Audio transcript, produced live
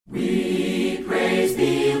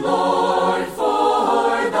Lord,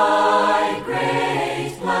 for thy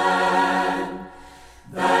great plan,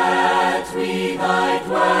 that we thy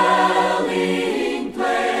dwelling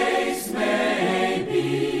place may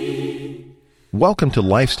be. Welcome to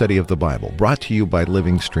Life Study of the Bible, brought to you by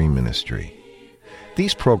Living Stream Ministry.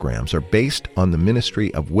 These programs are based on the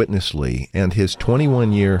ministry of Witness Lee and his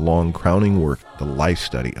 21-year-long crowning work, The Life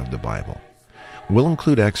Study of the Bible. We'll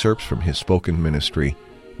include excerpts from his spoken ministry,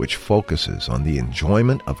 which focuses on the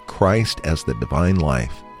enjoyment of Christ as the divine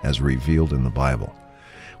life as revealed in the Bible.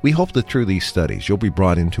 We hope that through these studies you'll be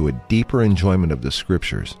brought into a deeper enjoyment of the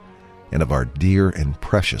Scriptures and of our dear and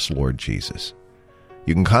precious Lord Jesus.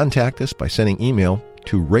 You can contact us by sending email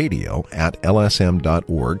to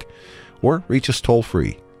radio@lsm.org or reach us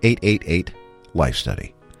toll-free,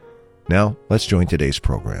 888-LIFE-STUDY. Now, let's join today's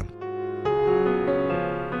program.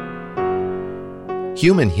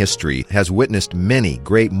 Human history has witnessed many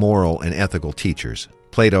great moral and ethical teachers: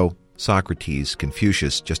 Plato, Socrates,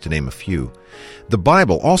 Confucius, just to name a few. The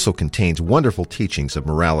Bible also contains wonderful teachings of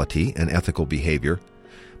morality and ethical behavior,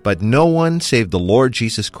 but no one save the Lord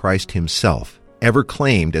Jesus Christ himself ever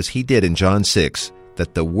claimed, as he did in John 6,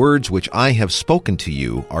 that the words which I have spoken to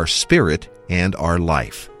you are spirit and are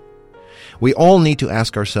life. We all need to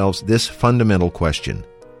ask ourselves this fundamental question: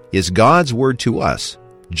 is God's word to us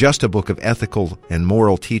just a book of ethical and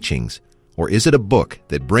moral teachings, or is it a book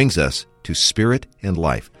that brings us to spirit and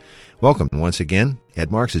life? Welcome once again.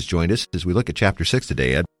 Ed Marks has joined us as we look at chapter 6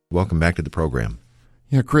 today. Ed, welcome back to the program.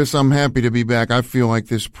 Yeah, Chris, I'm happy to be back. I feel like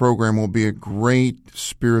this program will be a great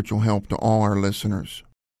spiritual help to all our listeners.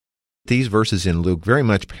 These verses in Luke very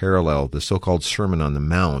much parallel the so-called Sermon on the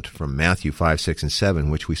Mount from Matthew 5, 6, and 7,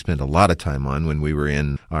 which we spent a lot of time on when we were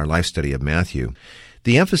in our life study of Matthew.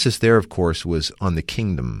 The emphasis there, of course, was on the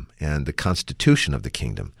kingdom and the constitution of the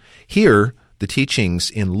kingdom. Here, the teachings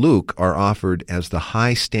in Luke are offered as the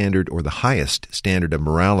high standard or the highest standard of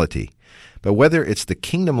morality. But whether it's the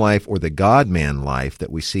kingdom life or the God-man life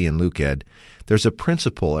that we see in Luke, Ed, there's a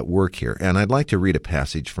principle at work here. And I'd like to read a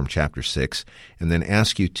passage from chapter 6 and then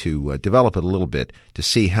ask you to develop it a little bit to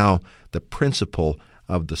see how the principle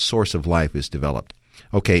of the source of life is developed.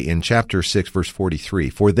 Okay, in chapter 6, verse 43,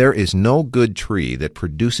 "For there is no good tree that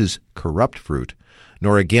produces corrupt fruit,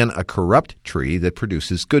 nor again a corrupt tree that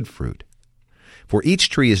produces good fruit. For each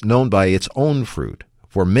tree is known by its own fruit.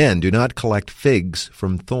 For men do not collect figs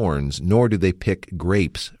from thorns, nor do they pick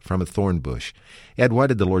grapes from a thorn bush." Ed, why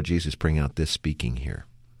did the Lord Jesus bring out this speaking here?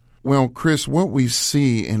 Well, Chris, what we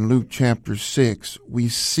see in Luke chapter 6, we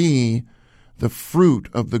see the fruit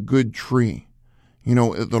of the good tree. You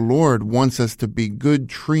know, the Lord wants us to be good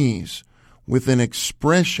trees with an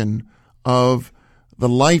expression of the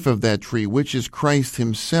life of that tree, which is Christ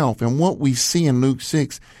himself. And what we see in Luke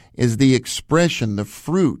 6 is the expression, the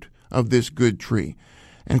fruit of this good tree.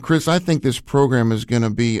 And Chris, I think this program is going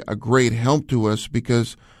to be a great help to us,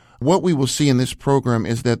 because what we will see in this program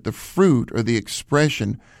is that the fruit or the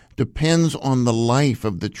expression depends on the life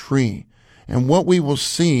of the tree. And what we will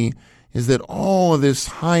see is that all of this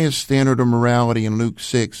highest standard of morality in Luke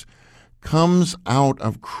 6 comes out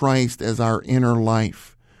of Christ as our inner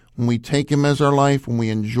life. When we take him as our life, when we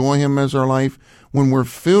enjoy him as our life, when we're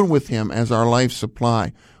filled with him as our life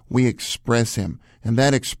supply, we express him. And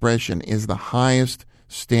that expression is the highest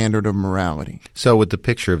standard of morality. So with the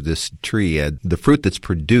picture of this tree, Ed, the fruit that's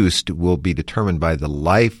produced will be determined by the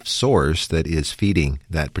life source that is feeding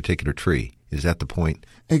that particular tree. Is that the point?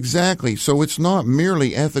 Exactly. So it's not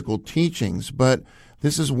merely ethical teachings, but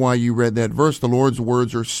this is why you read that verse. The Lord's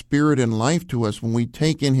words are spirit and life to us. When we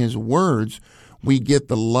take in his words, we get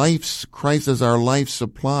the life, Christ as our life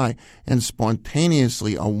supply, and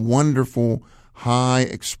spontaneously a wonderful high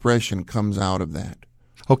expression comes out of that.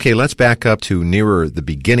 Okay, let's back up to nearer the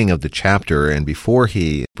beginning of the chapter, and before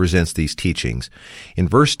he presents these teachings. In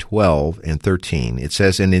verse 12 and 13, it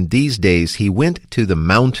says, "And in these days he went to the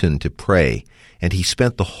mountain to pray, and he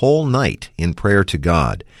spent the whole night in prayer to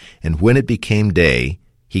God. And when it became day,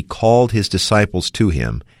 he called his disciples to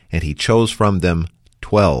him, and he chose from them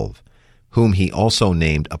 12, whom he also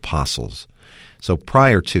named apostles." So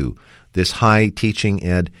prior to this high teaching,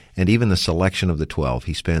 Ed, and even the selection of the 12,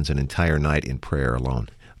 he spends an entire night in prayer alone.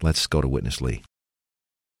 Let's go to Witness Lee.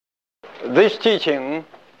 This teaching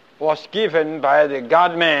was given by the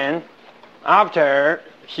God-man after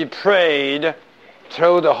he prayed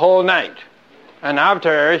through the whole night, and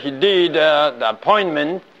after he did the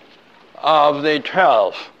appointment of the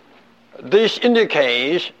 12. This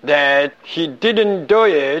indicates that he didn't do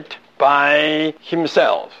it by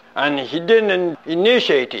himself, and he didn't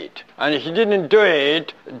initiate it, and he didn't do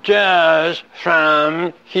it just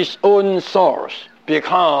from his own source,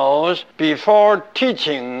 because before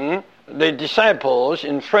teaching the disciples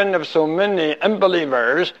in front of so many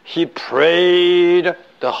unbelievers, he prayed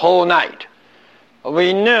the whole night.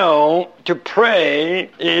 We know to pray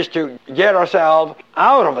is to get ourselves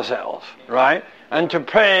out of ourselves, right? And to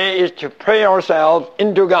pray is to pray ourselves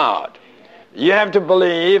into God. You have to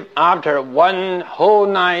believe after one whole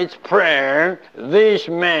night's prayer, this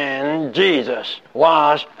man, Jesus,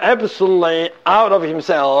 was absolutely out of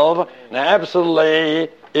himself and absolutely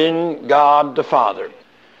in God the Father.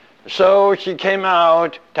 So he came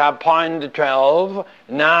out to appoint the 12,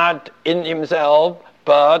 not in himself,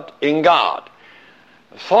 but in God.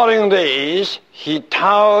 Following this, he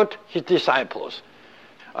taught his disciples.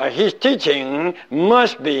 His teaching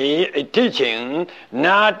must be a teaching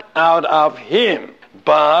not out of him,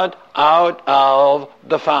 but out of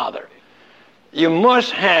the Father. You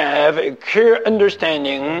must have a clear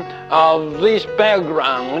understanding of this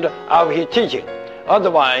background of his teaching.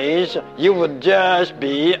 Otherwise, you would just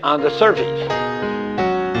be on the surface.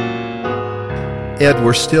 Ed,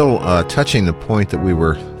 we're still touching the point that we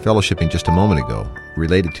were fellowshipping just a moment ago,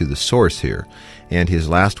 related to the source here. And his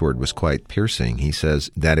last word was quite piercing. He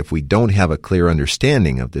says that if we don't have a clear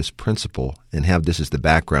understanding of this principle and have this as the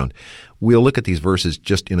background, we'll look at these verses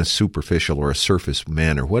just in a superficial or a surface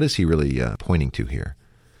manner. What is he really pointing to here?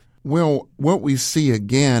 Well, what we see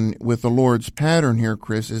again with the Lord's pattern here,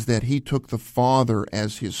 Chris, is that he took the Father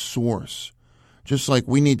as his source, just like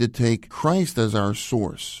we need to take Christ as our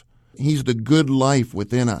source. He's the good life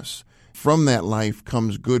within us. From that life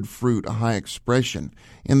comes good fruit, a high expression.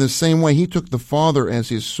 In the same way, he took the Father as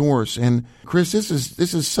his source. And Chris, this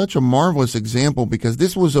is such a marvelous example because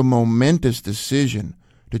this was a momentous decision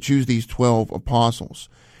to choose these 12 apostles.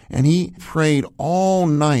 And he prayed all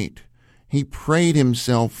night. He prayed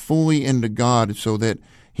himself fully into God so that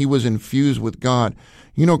he was infused with God.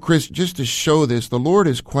 You know, Chris, just to show this, the Lord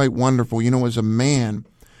is quite wonderful. You know, as a man,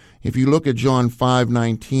 if you look at John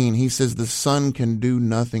 5:19, he says the Son can do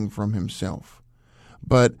nothing from himself.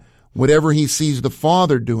 But whatever he sees the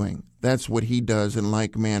Father doing, that's what he does in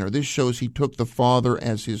like manner. This shows he took the Father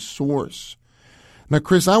as his source. Now,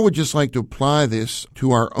 Chris, I would just like to apply this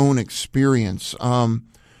to our own experience.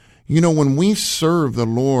 You know, when we serve the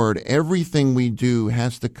Lord, everything we do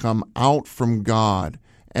has to come out from God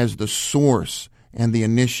as the source and the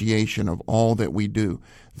initiation of all that we do.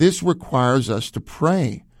 This requires us to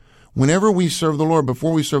pray. Whenever we serve the Lord,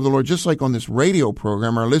 before we serve the Lord, just like on this radio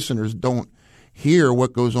program, our listeners don't hear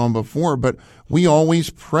what goes on before, but we always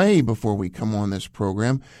pray before we come on this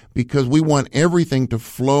program because we want everything to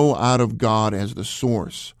flow out of God as the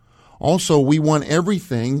source. Also, we want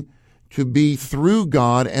everything to be through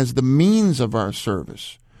God as the means of our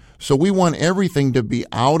service. So we want everything to be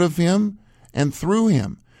out of him and through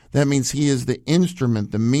him. That means he is the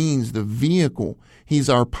instrument, the means, the vehicle. He's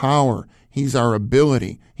our power. He's our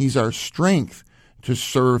ability. He's our strength to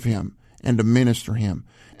serve him and to minister him.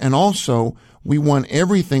 And also, we want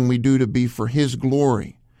everything we do to be for his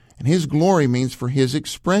glory. And his glory means for his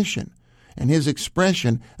expression. And his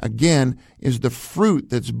expression, again, is the fruit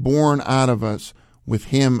that's born out of us with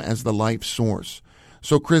him as the life source.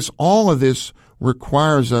 So, Chris, all of this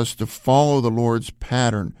requires us to follow the Lord's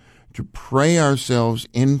pattern, to pray ourselves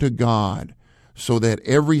into God so that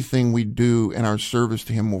everything we do in our service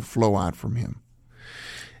to him will flow out from him.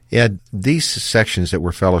 Ed, these sections that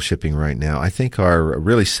we're fellowshipping right now, I think are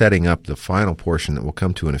really setting up the final portion that we'll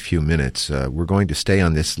come to in a few minutes. We're going to stay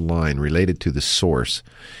on this line related to the source,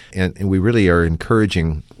 and we really are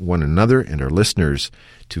encouraging one another and our listeners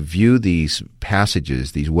to view these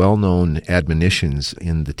passages, these well-known admonitions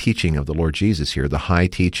in the teaching of the Lord Jesus here, the high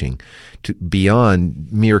teaching, to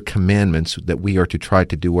beyond mere commandments that we are to try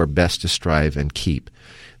to do our best to strive and keep.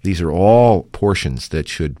 These are all portions that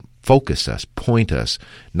should focus us, point us,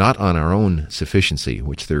 not on our own sufficiency,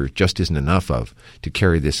 which there just isn't enough of to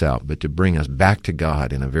carry this out, but to bring us back to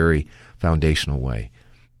God in a very foundational way.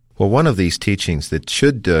 Well, one of these teachings that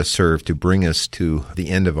should serve to bring us to the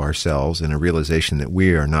end of ourselves and a realization that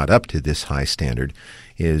we are not up to this high standard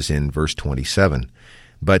is in verse 27.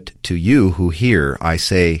 But to you who hear, I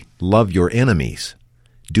say, love your enemies.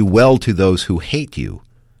 Do well to those who hate you.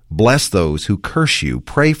 Bless those who curse you.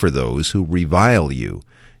 Pray for those who revile you.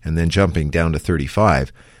 And then jumping down to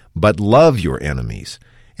 35, but love your enemies,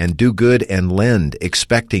 and do good and lend,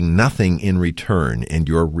 expecting nothing in return, and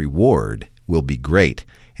your reward will be great,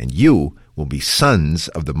 and you will be sons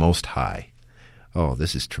of the Most High. Oh,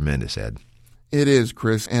 this is tremendous, Ed. It is,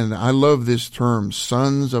 Chris, and I love this term,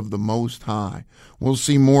 sons of the Most High. We'll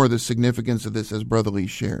see more of the significance of this as Brother Lee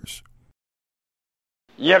shares.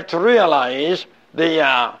 You have to realize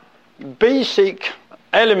the basic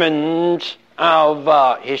elements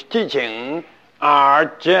of his teaching are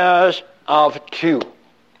just of two.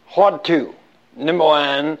 What two? Number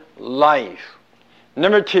one, life.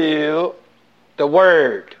 Number two, the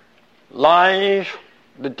Word. Life,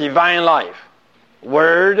 the divine life.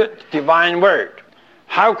 Word, divine Word.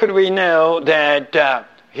 How could we know that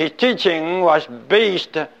his teaching was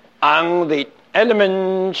based on the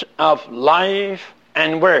elements of life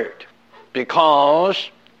and Word? Because,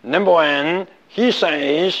 number one, he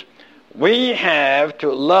says we have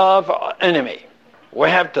to love our enemy. We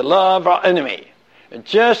have to love our enemy,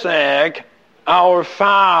 just like our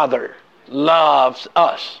Father loves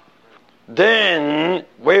us. Then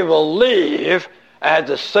we will live as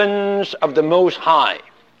the sons of the Most High.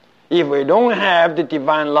 If we don't have the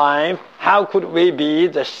divine life, how could we be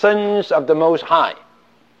the sons of the Most High?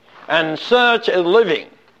 And such a living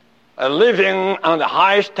on the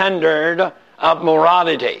high standard of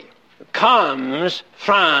morality, comes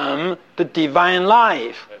from the divine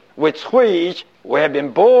life with which we have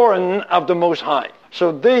been born of the Most High.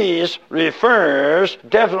 So this refers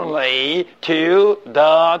definitely to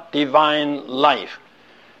the divine life.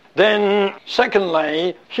 Then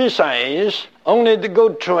secondly, he says only the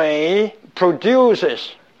good tree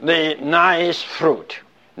produces the nice fruit.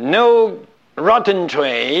 No rotten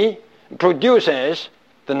tree produces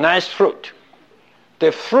the nice fruit.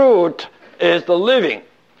 The fruit is the living,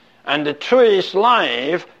 and the tree's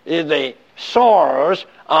life is the source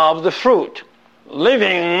of the fruit.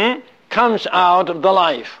 Living comes out of the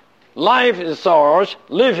life. Life is the source,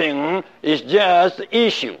 living is just the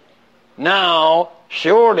issue. Now,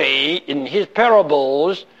 surely in his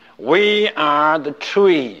parables, we are the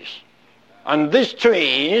trees. And these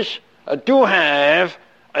trees do have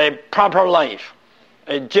a proper life,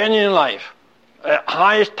 a genuine life, a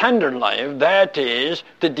high standard life, that is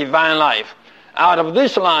the divine life. Out of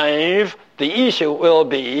this life, the issue will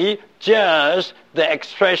be just the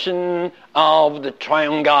expression of the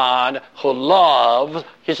triune God who loves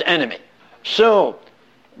his enemy. So,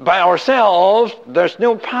 by ourselves, there's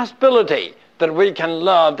no possibility that we can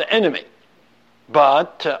love the enemy.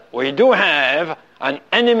 But we do have an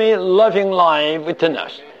enemy-loving life within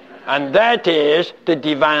us, and that is the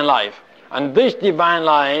divine life. And this divine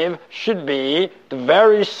life should be the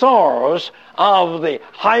very source of the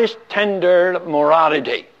high standard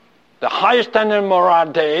morality. The high standard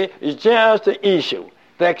morality is just the issue,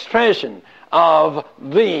 the expression of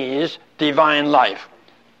this divine life.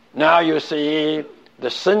 Now you see, the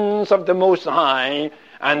sins of the Most High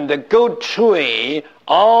and the good tree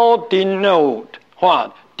all denote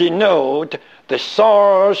what? Denote the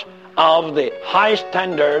source of the high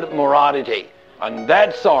standard morality. And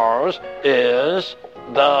that source is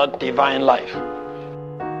the divine life.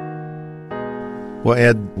 Well,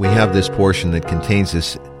 Ed, we have this portion that contains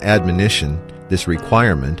this admonition, this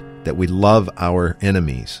requirement that we love our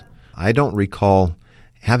enemies. I don't recall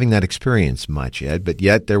having that experience much, Ed, but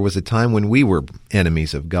yet there was a time when we were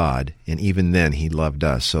enemies of God, and even then he loved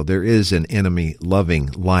us. So there is an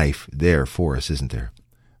enemy-loving life there for us, isn't there?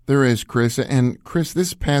 There is, Chris. And Chris,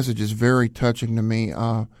 this passage is very touching to me.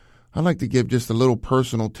 I'd like to give just a little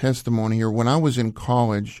personal testimony here. When I was in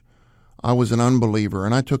college, I was an unbeliever,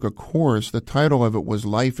 and I took a course. The title of it was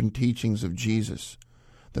Life and Teachings of Jesus.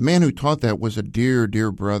 The man who taught that was a dear,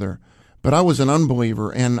 dear brother. But I was an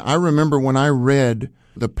unbeliever, and I remember when I read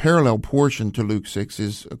the parallel portion to Luke 6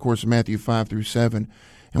 is, of course, Matthew 5 through 7.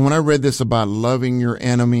 And when I read this about loving your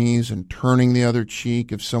enemies and turning the other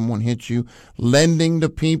cheek if someone hits you, lending to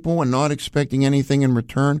people and not expecting anything in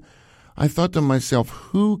return, I thought to myself,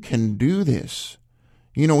 who can do this?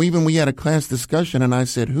 You know, even we had a class discussion, and I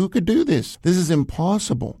said, who could do this? This is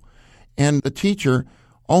impossible. And the teacher,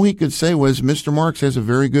 all he could say was, Mr. Marks has a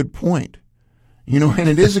very good point. You know, and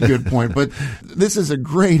it is a good point, but this is a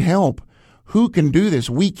great help. Who can do this?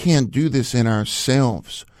 We can't do this in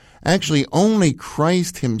ourselves. Actually, only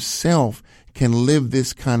Christ himself can live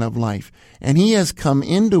this kind of life. And he has come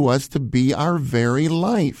into us to be our very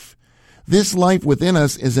life. This life within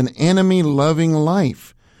us is an enemy-loving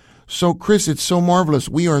life. So, Chris, it's so marvelous.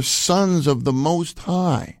 We are sons of the Most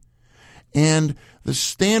High. And the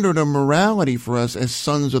standard of morality for us as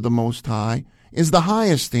sons of the Most High is the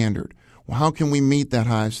highest standard. Well, how can we meet that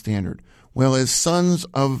highest standard? Well, as sons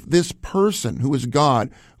of this person who is God,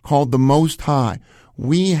 called the Most High,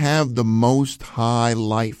 we have the Most High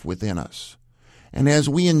life within us. And as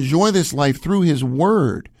we enjoy this life through his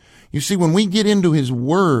Word, you see, when we get into his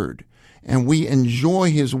Word and we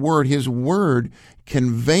enjoy his Word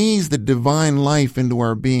conveys the divine life into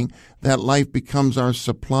our being. That life becomes our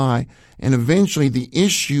supply. And eventually the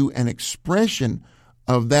issue and expression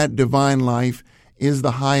of that divine life is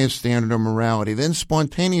the highest standard of morality. Then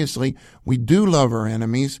spontaneously, we do love our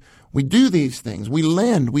enemies. We do these things. We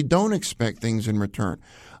lend. We don't expect things in return.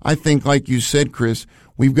 I think, like you said, Chris,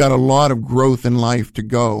 we've got a lot of growth in life to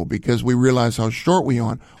go because we realize how short we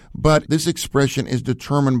are. But this expression is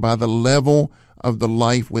determined by the level of the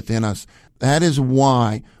life within us. That is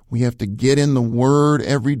why we have to get in the Word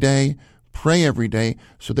every day, pray every day,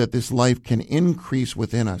 so that this life can increase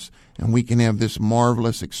within us and we can have this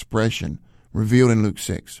marvelous expression revealed in Luke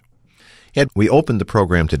 6. Ed, we opened the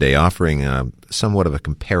program today offering somewhat of a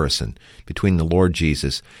comparison between the Lord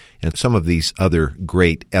Jesus and some of these other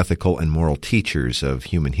great ethical and moral teachers of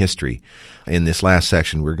human history. In this last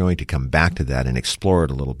section, we're going to come back to that and explore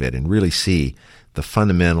it a little bit and really see the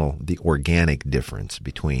fundamental, the organic difference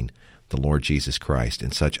between the Lord Jesus Christ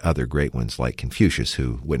and such other great ones like Confucius,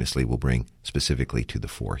 who Witness Lee will bring specifically to the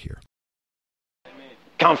fore here.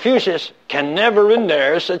 Confucius can never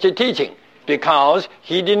render such a teaching because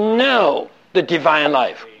he didn't know the divine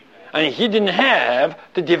life. And he didn't have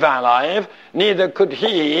the divine life, neither could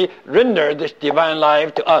he render this divine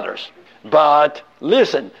life to others. But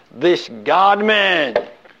listen, this God-man,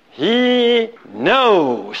 he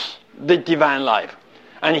knows the divine life,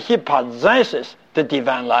 and he possesses the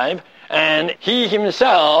divine life, and he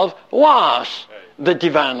himself was the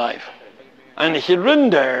divine life. And he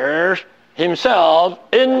renders himself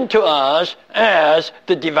into us as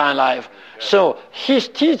the divine life. So his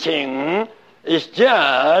teaching is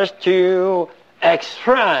just to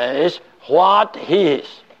express what he is.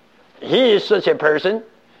 He is such a person.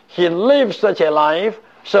 He lives such a life,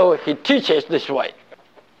 so he teaches this way.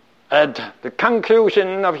 At the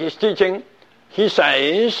conclusion of his teaching, he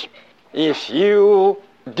says, if you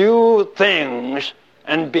do things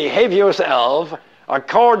and behave yourself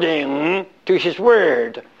according to his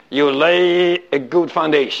word, you lay a good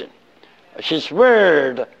foundation. His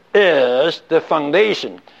word is the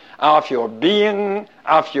foundation of your being,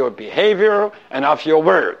 of your behavior, and of your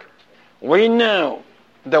work. We know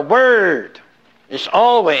the word is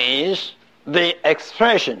always the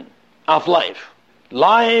expression of life.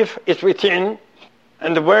 Life is within,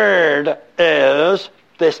 and the word is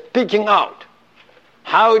the speaking out.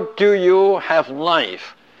 How do you have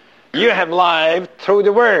life? You have life through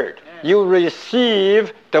the word. You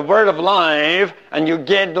receive the word of life, and you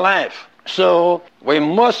get life. So we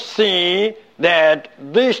must see that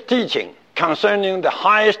this teaching concerning the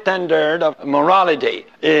high standard of morality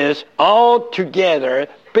is altogether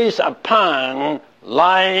based upon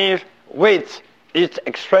life with its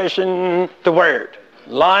expression, the word.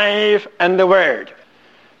 Life and the word.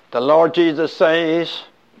 The Lord Jesus says,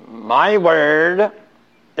 my word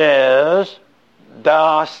is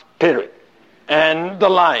the spirit and the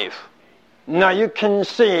life. Now you can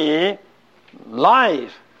see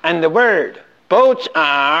life and the word both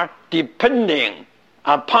are depending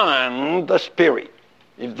upon the spirit.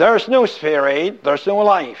 If there's no spirit, there's no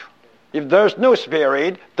life. If there's no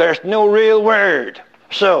spirit, there's no real word.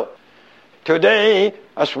 So today,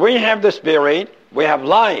 as we have the spirit, we have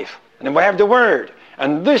life and we have the word.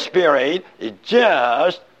 And this spirit is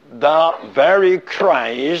just the very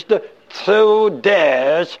Christ through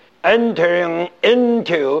death entering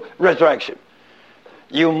into resurrection.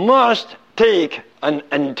 You must take an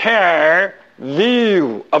entire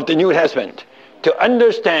view of the New Testament to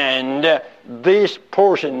understand this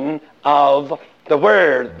portion of the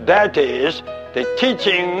Word, that is, the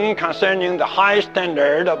teaching concerning the high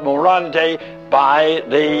standard of morality by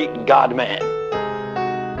the God-man.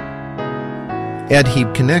 Ed, he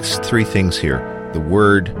connects three things here: the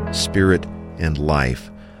Word, Spirit, and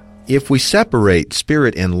life. If we separate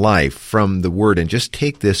spirit and life from the Word and just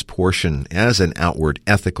take this portion as an outward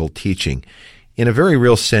ethical teaching, in a very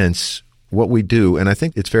real sense, what we do, and I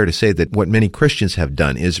think it's fair to say that what many Christians have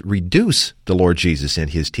done, is reduce the Lord Jesus and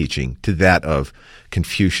his teaching to that of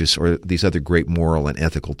Confucius or these other great moral and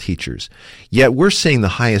ethical teachers. Yet we're seeing the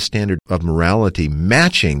highest standard of morality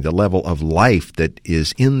matching the level of life that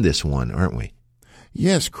is in this one, aren't we?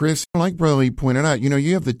 Yes, Chris, like Brother Lee pointed out,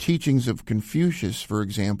 you have the teachings of Confucius, for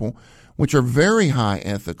example, which are very high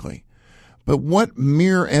ethically. But what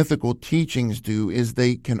mere ethical teachings do is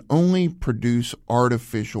they can only produce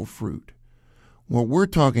artificial fruit. What we're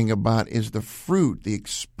talking about is the fruit, the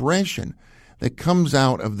expression that comes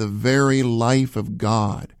out of the very life of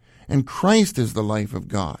God. And Christ is the life of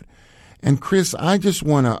God. And Chris, I just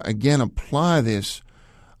want to again apply this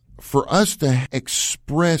for us to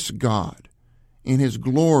express God in his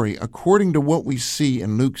glory, according to what we see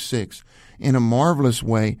in Luke 6, in a marvelous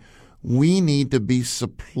way. We need to be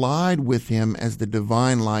supplied with him as the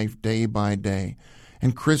divine life day by day.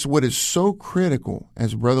 And Chris, what is so critical,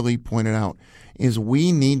 as Brother Lee pointed out, is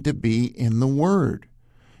we need to be in the Word.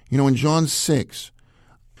 You know, in John 6,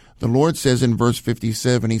 the Lord says in verse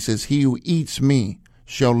 57, he says, "He who eats me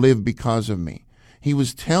shall live because of me." He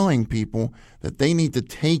was telling people that they need to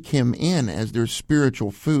take him in as their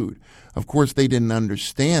spiritual food. Of course, they didn't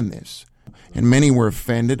understand this, and many were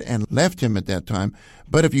offended and left him at that time.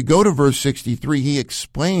 But if you go to verse 63, he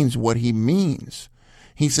explains what he means.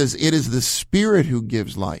 He says, "It is the Spirit who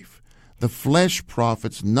gives life. The flesh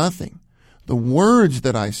profits nothing. The words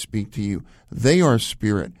that I speak to you, they are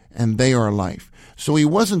spirit and they are life." So he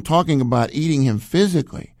wasn't talking about eating him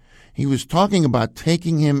physically. He was talking about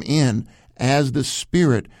taking him in as the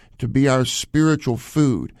Spirit to be our spiritual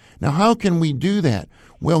food. Now, how can we do that?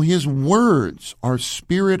 Well, his words are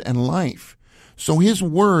spirit and life. So his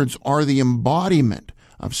words are the embodiment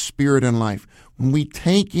of spirit and life. When we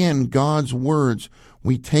take in God's words,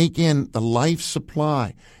 we take in the life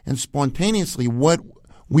supply, and spontaneously what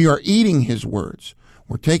we are eating his words.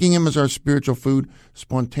 We're taking him as our spiritual food.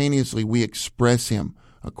 Spontaneously we express him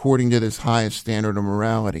according to this highest standard of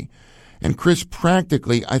morality. And Chris,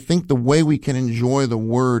 practically, I think the way we can enjoy the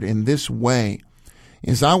Word in this way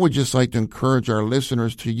is I would just like to encourage our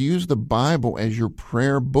listeners to use the Bible as your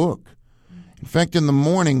prayer book. In fact, in the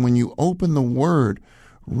morning when you open the Word,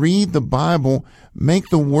 read the Bible, make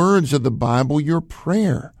the words of the Bible your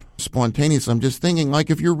prayer. Spontaneously, I'm just thinking,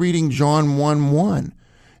 like if you're reading John 1:1,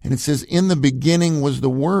 and it says, "In the beginning was the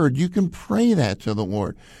Word," you can pray that to the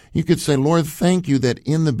Lord. You could say, "Lord, thank you that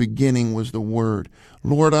in the beginning was the Word.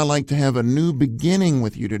 Lord, I like to have a new beginning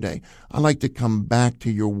with you today. I like to come back to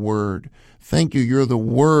your Word. Thank you, you're the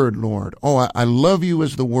Word, Lord. Oh, I love you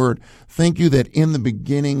as the Word. Thank you that in the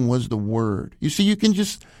beginning was the Word." You see, you can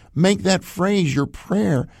just make that phrase your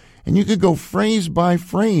prayer, and you could go phrase by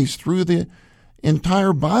phrase through the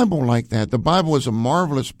entire Bible like that. The Bible is a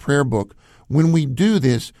marvelous prayer book. When we do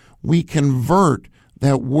this, we convert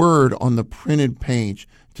that word on the printed page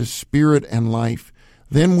to spirit and life.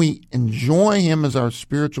 Then we enjoy him as our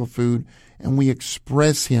spiritual food, and we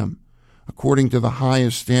express him according to the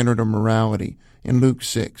highest standard of morality in Luke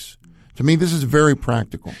 6. To me, this is very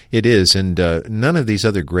practical. It is, and none of these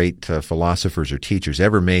other great philosophers or teachers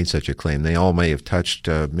ever made such a claim. They all may have touched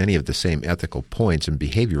many of the same ethical points and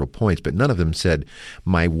behavioral points, but none of them said,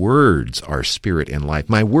 "My words are spirit and life.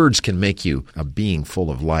 My words can make you a being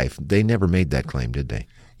full of life." They never made that claim, did they?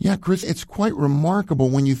 Yeah, Chris, it's quite remarkable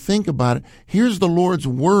when you think about it. Here's the Lord's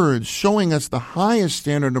words showing us the highest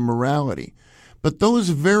standard of morality. But those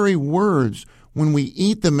very words, when we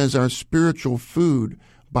eat them as our spiritual food,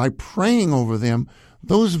 by praying over them,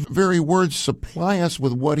 those very words supply us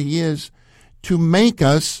with what he is to make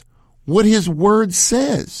us what his word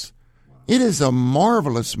says. It is a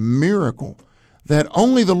marvelous miracle that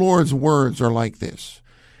only the Lord's words are like this.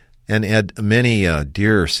 And Ed, many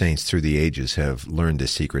dear saints through the ages have learned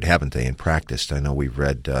this secret, haven't they, and practiced. I know we've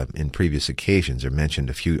read in previous occasions or mentioned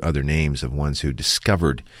a few other names of ones who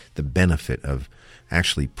discovered the benefit of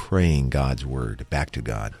actually praying God's word back to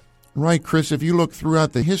God. Right, Chris. If you look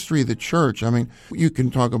throughout the history of the church, I mean, you can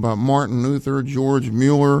talk about Martin Luther, George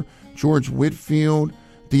Mueller, George Whitefield,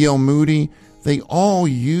 D.L. Moody. They all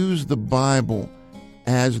used the Bible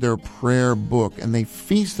as their prayer book, and they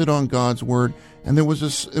feasted on God's word, and there was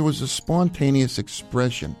a spontaneous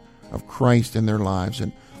expression of Christ in their lives,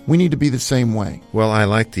 and we need to be the same way. Well, I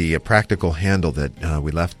like the practical handle that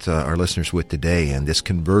we left our listeners with today, and this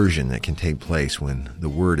conversion that can take place when the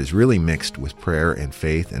Word is really mixed with prayer and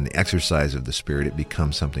faith and the exercise of the Spirit. It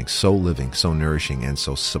becomes something so living, so nourishing, and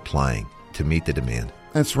so supplying to meet the demand.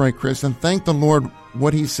 That's right, Chris. And thank the Lord,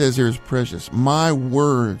 what he says here is precious. My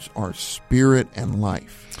words are spirit and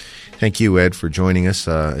life. Thank you, Ed, for joining us.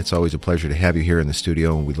 It's always a pleasure to have you here in the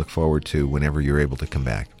studio, and we look forward to whenever you're able to come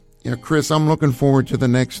back. Yeah, Chris, I'm looking forward to the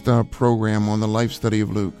next program on the life study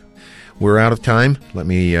of Luke. We're out of time. Let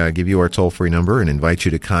me give you our toll-free number and invite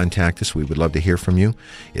you to contact us. We would love to hear from you.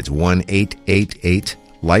 It's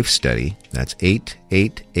 1-888-LIFE-STUDY. That's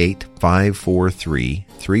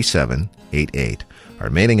 888-543-3788.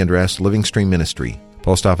 Our mailing address, Living Stream Ministry,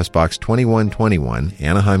 Post Office Box 2121,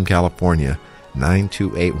 Anaheim, California,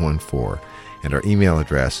 92814. And our email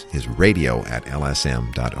address is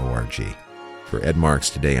radio@lsm.org. For Ed Marks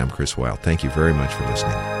today, I'm Chris Wilde. Thank you very much for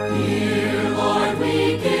listening. Dear Lord,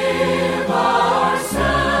 we give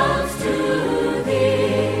ourselves to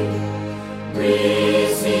Thee.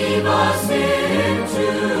 Receive us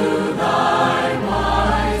into Thy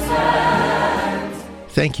wise hands.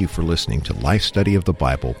 Thank you for listening to Life Study of the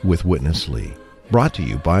Bible with Witness Lee, brought to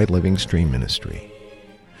you by Living Stream Ministry.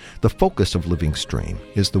 The focus of Living Stream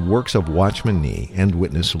is the works of Watchman Nee and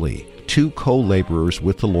Witness Lee, two co-laborers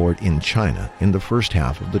with the Lord in China in the first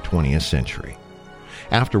half of the 20th century.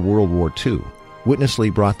 After World War II, Witness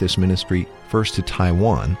Lee brought this ministry first to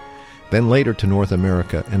Taiwan, then later to North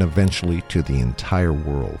America, and eventually to the entire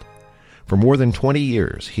world. For more than 20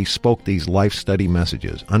 years, he spoke these life study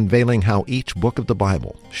messages, unveiling how each book of the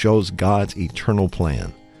Bible shows God's eternal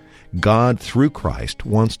plan. God, through Christ,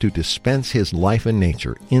 wants to dispense his life and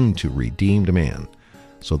nature into redeemed man,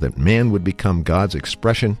 so that man would become God's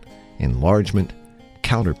expression, enlargement,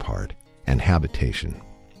 counterpart, and habitation.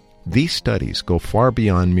 These studies go far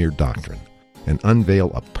beyond mere doctrine and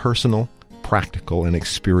unveil a personal, practical, and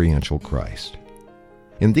experiential Christ.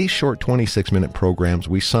 In these short 26-minute programs,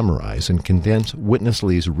 we summarize and condense Witness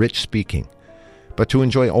Lee's rich speaking. But to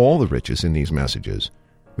enjoy all the riches in these messages,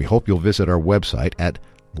 we hope you'll visit our website at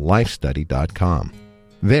lifestudy.com.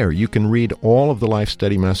 There you can read all of the Life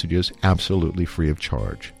Study messages absolutely free of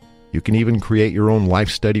charge. You can even create your own Life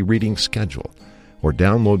Study reading schedule or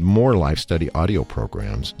download more Life Study audio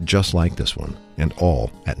programs just like this one, and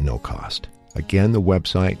all at no cost. Again, the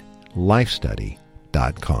website,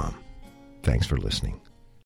 lifestudy.com. Thanks for listening.